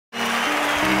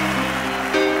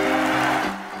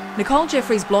Nicole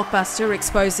Jeffrey's blockbuster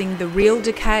exposing the real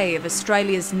decay of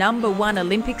Australia's #1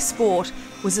 Olympic sport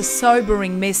was a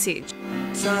sobering message.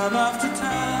 Time after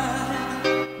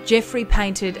time. Jeffrey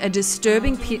painted a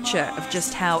disturbing picture of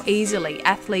just how easily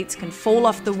athletes can fall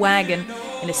off the wagon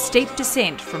in a steep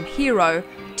descent from hero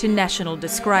to national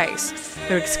disgrace.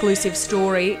 Her exclusive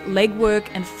story, legwork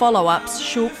and follow-ups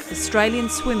shook Australian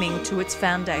swimming to its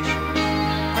foundation.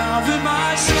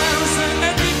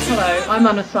 Hello, I'm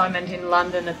on assignment in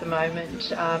London at the moment,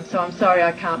 so I'm sorry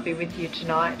I can't be with you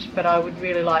tonight, but I would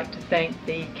really like to thank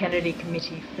the Kennedy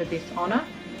Committee for this honour.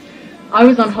 I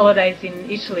was on holidays in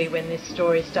Italy when this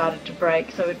story started to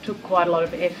break, so it took quite a lot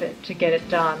of effort to get it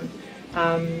done.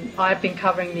 I've been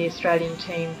covering the Australian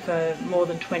team for more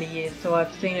than 20 years, so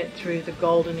I've seen it through the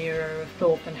golden era of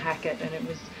Thorpe and Hackett, and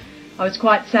I was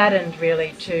quite saddened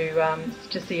really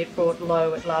to see it brought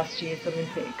low at last year's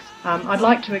Olympics. I'd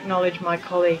like to acknowledge my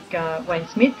colleague Wayne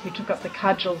Smith, who took up the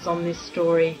cudgels on this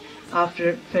story after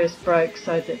it first broke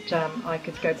so that I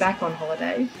could go back on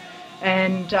holidays.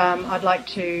 And I'd like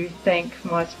to thank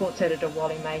my sports editor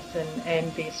Wally Mason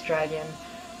and The Australian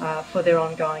for their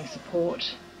ongoing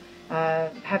support.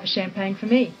 Have a champagne for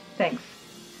me. Thanks.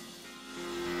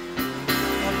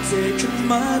 I've taken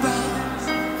my vows,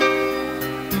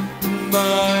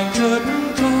 my